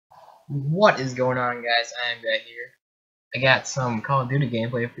What is going on, guys? I am back here. I got some Call of Duty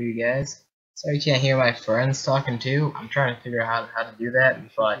gameplay for you guys. Sorry you can't hear my friends talking too. I'm trying to figure out how to do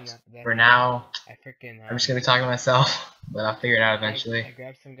that, but for now, I'm just gonna be talking to myself, but I'll figure it out eventually.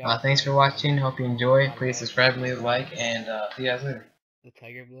 Thanks for watching. Hope you enjoy. Please subscribe, leave a like, and see you guys later. The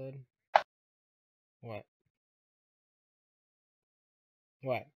tiger blood? What?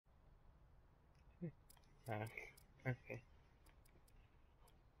 What? Okay.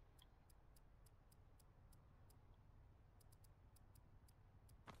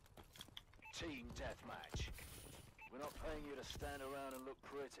 Team deathmatch. We're not paying you to stand around and look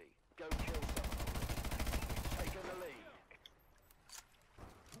pretty. Go kill someone. Taking the lead.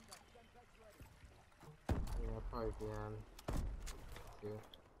 Yeah, I'll probably be on too.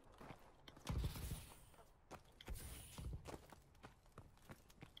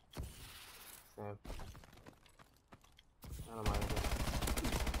 So, I don't mind it.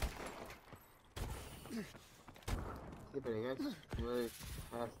 Yeah, but I guess really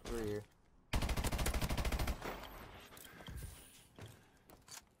fast through here.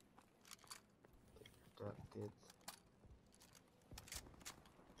 Dudes.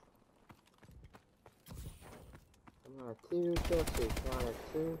 Come on, 2, go 2, count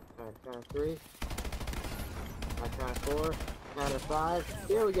at 2, count at 3, count at 4, count at 5,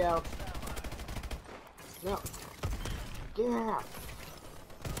 here we go! No! Yeah!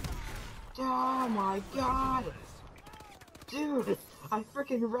 Oh my god! Dude! I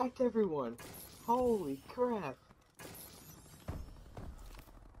freaking wrecked everyone! Holy crap!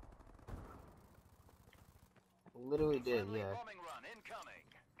 Literally did, yeah.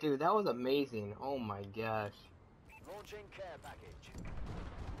 Dude, that was amazing. Oh my gosh. Launching care package.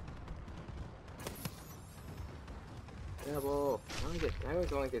 Double. I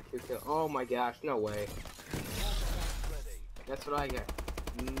always only get 2 kills. Oh my gosh, no way. That's what I get.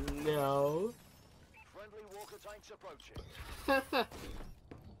 No. Friendly walker tanks approaching.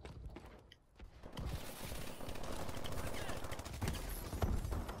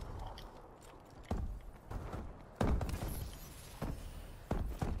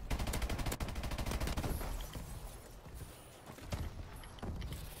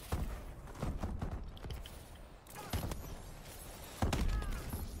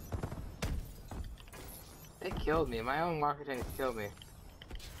 They killed me. My own walker tanks killed me.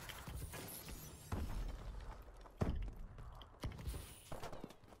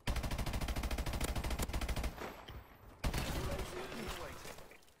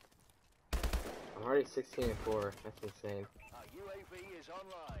 I'm already 16 and 4. That's insane. Our UAV is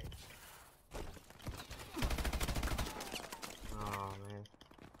online. Oh man.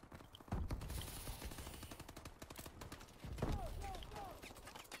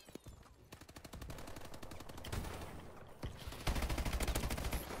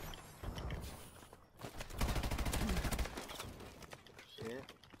 Shit.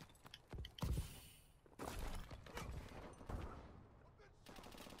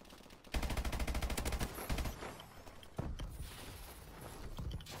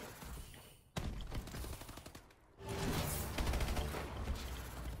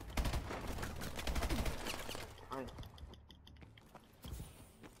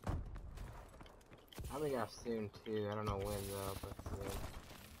 I'll be off soon too. I don't know when though, but soon.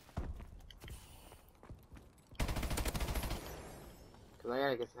 Cause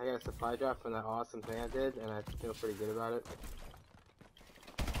I got a supply drop from that awesome thing I did, and I feel pretty good about it.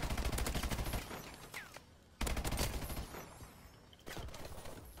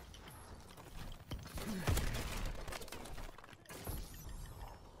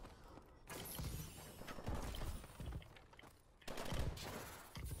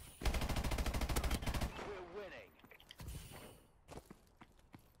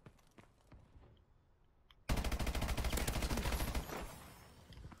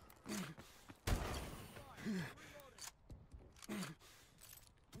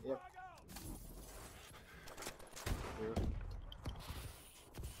 Yep.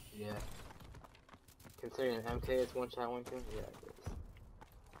 Yeah. Considering an MK is one shot, one kill, yeah, it is.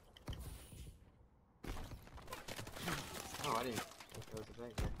 Oh, I didn't think there was a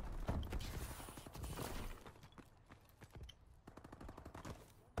bank here.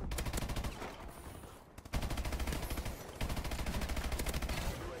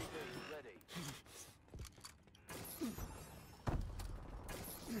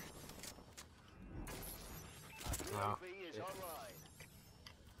 UAV is online.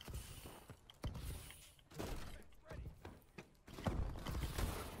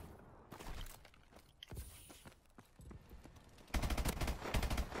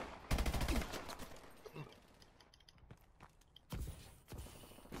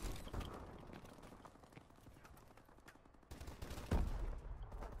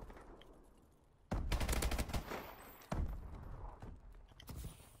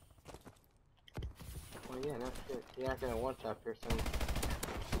 Well, yeah, no shit. You're not gonna one-shot person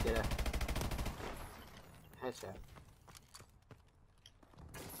to get a headshot.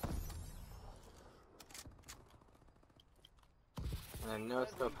 And a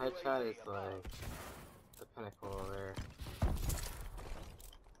no-scope headshot is like the pinnacle over there.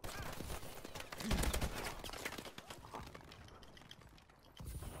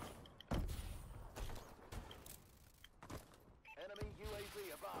 Enemy UAV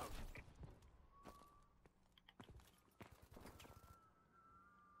above.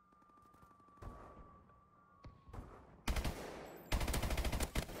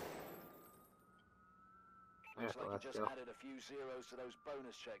 Looks like you just added a few zeros to those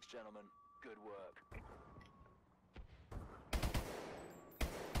bonus checks, gentlemen. Good work.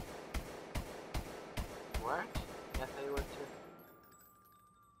 What? Yes, I would too.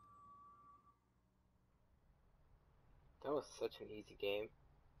 That was such an easy game.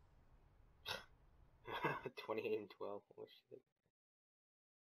 28 and 12. Holy shit.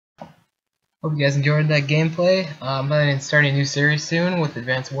 Hope you guys enjoyed that gameplay. I'm going to start a new series soon with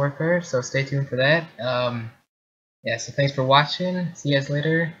Advanced Warfare, so stay tuned for that. Yeah, so thanks for watching. See you guys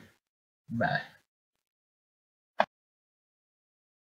later. Bye.